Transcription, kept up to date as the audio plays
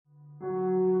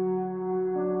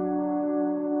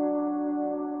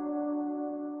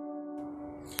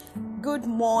Good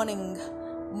morning.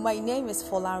 My name is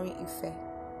Folari Ife.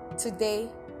 Today,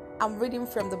 I'm reading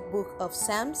from the book of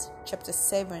Psalms, chapter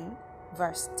 7,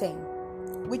 verse 10,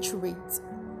 which reads,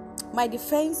 "My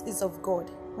defense is of God,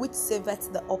 which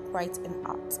saveth the upright in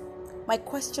heart." My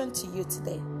question to you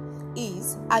today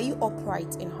is, are you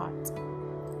upright in heart?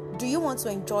 Do you want to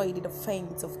enjoy the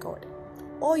defense of God?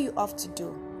 All you have to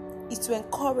do is to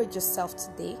encourage yourself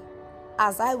today,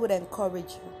 as I would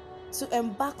encourage you, to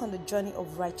embark on the journey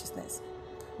of righteousness.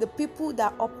 The people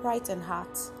that are upright in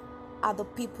heart are the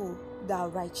people that are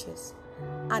righteous.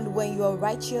 And when you are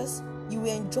righteous, you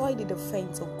will enjoy the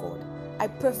defense of God. I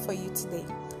pray for you today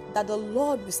that the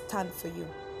Lord will stand for you.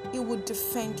 He will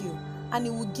defend you, and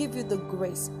He will give you the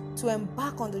grace to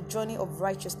embark on the journey of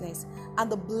righteousness,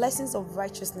 and the blessings of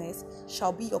righteousness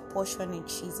shall be your portion in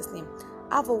Jesus' name.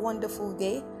 Have a wonderful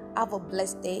day, have a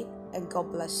blessed day, and God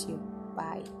bless you.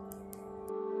 Bye.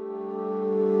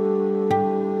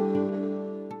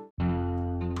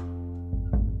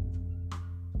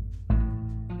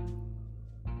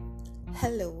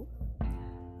 Hello,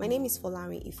 my name is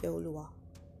Folari Ifeoluwa.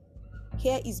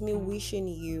 Here is me wishing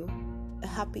you a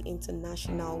happy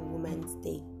International Women's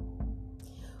Day.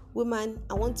 Women,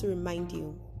 I want to remind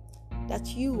you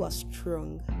that you are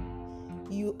strong,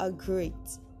 you are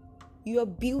great, you are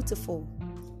beautiful,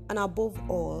 and above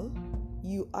all,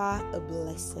 you are a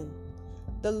blessing.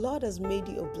 The Lord has made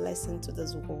you a blessing to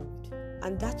this world,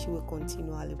 and that you will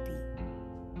continually be.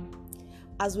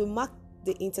 As we mark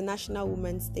the International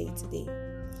Women's Day today,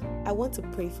 I want to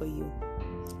pray for you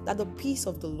that the peace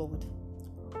of the Lord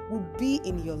will be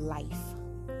in your life.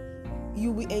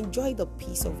 You will enjoy the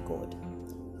peace of God.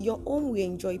 Your home will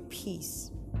enjoy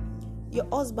peace. Your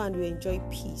husband will enjoy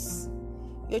peace.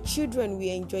 Your children will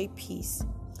enjoy peace.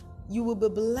 You will be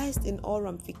blessed in all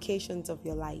ramifications of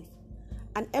your life.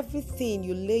 And everything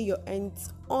you lay your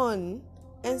hands on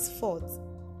henceforth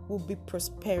will be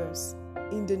prosperous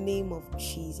in the name of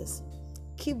Jesus.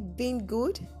 Keep being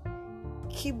good,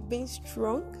 keep being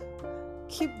strong,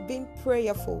 keep being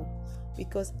prayerful,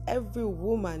 because every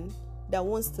woman that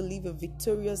wants to live a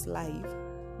victorious life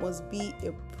must be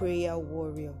a prayer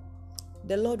warrior.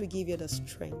 The Lord will give you the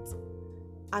strength,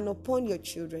 and upon your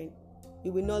children,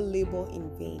 you will not labor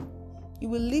in vain. You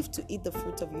will live to eat the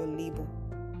fruit of your labor,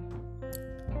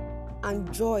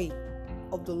 and joy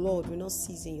of the Lord will not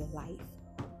cease in your life.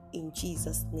 In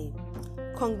Jesus' name.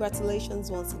 Congratulations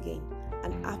once again,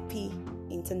 and happy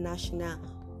International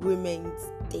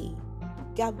Women's Day.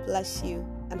 God bless you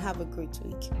and have a great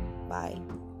week. Bye.